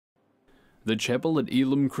The chapel at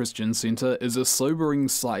Elim Christian Centre is a sobering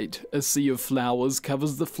sight. A sea of flowers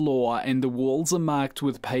covers the floor and the walls are marked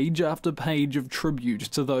with page after page of tribute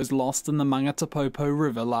to those lost in the Mangatepopo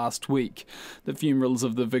River last week. The funerals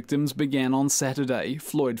of the victims began on Saturday.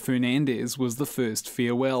 Floyd Fernandez was the first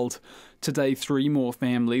farewelled. Today, 3 more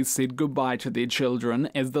families said goodbye to their children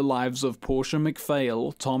as the lives of Portia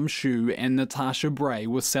McPhail, Tom Shue and Natasha Bray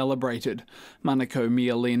were celebrated. Manako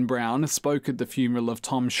Mayor Len Brown spoke at the funeral of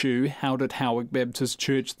Tom Shue, held at Howick Baptist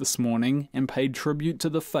Church this morning, and paid tribute to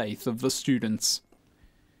the faith of the students.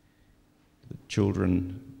 The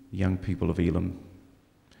children, young people of Elim,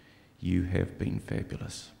 you have been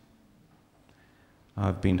fabulous.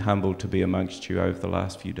 I've been humbled to be amongst you over the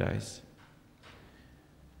last few days.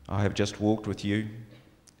 I have just walked with you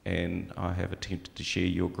and I have attempted to share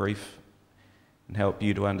your grief and help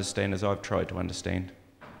you to understand as I've tried to understand.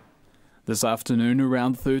 This afternoon,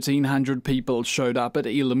 around 1,300 people showed up at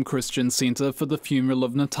Elim Christian Centre for the funeral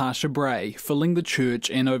of Natasha Bray, filling the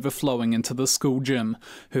church and overflowing into the school gym.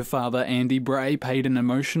 Her father, Andy Bray, paid an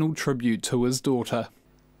emotional tribute to his daughter.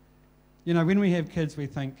 You know, when we have kids, we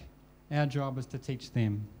think our job is to teach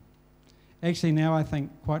them. Actually, now I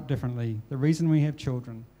think quite differently. The reason we have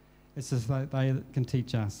children is so that they can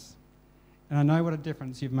teach us. And I know what a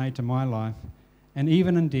difference you've made to my life. And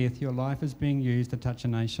even in death, your life is being used to touch a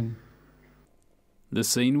nation. The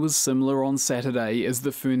scene was similar on Saturday as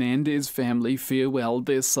the Fernandez family farewelled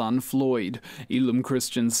their son Floyd. Elim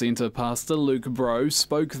Christian Centre pastor Luke Bro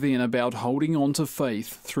spoke then about holding on to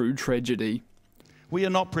faith through tragedy. We are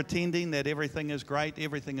not pretending that everything is great,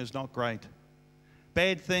 everything is not great.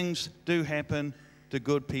 Bad things do happen to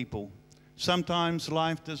good people. Sometimes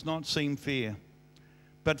life does not seem fair,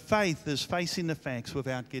 but faith is facing the facts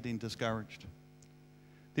without getting discouraged.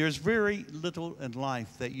 There is very little in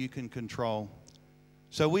life that you can control,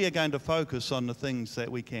 so we are going to focus on the things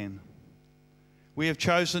that we can. We have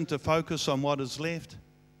chosen to focus on what is left,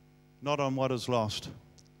 not on what is lost.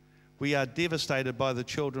 We are devastated by the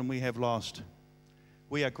children we have lost.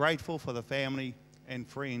 We are grateful for the family and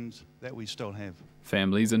friends that we still have.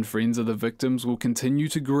 Families and friends of the victims will continue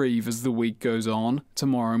to grieve as the week goes on.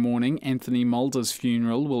 Tomorrow morning, Anthony Mulder's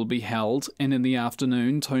funeral will be held, and in the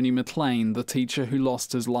afternoon, Tony McLean, the teacher who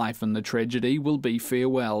lost his life in the tragedy, will be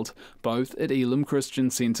farewelled, both at Elim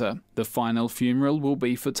Christian Centre. The final funeral will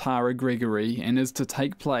be for Tara Gregory and is to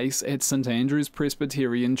take place at St Andrew's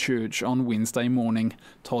Presbyterian Church on Wednesday morning.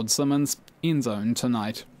 Todd Symons, Nzone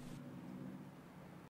Tonight.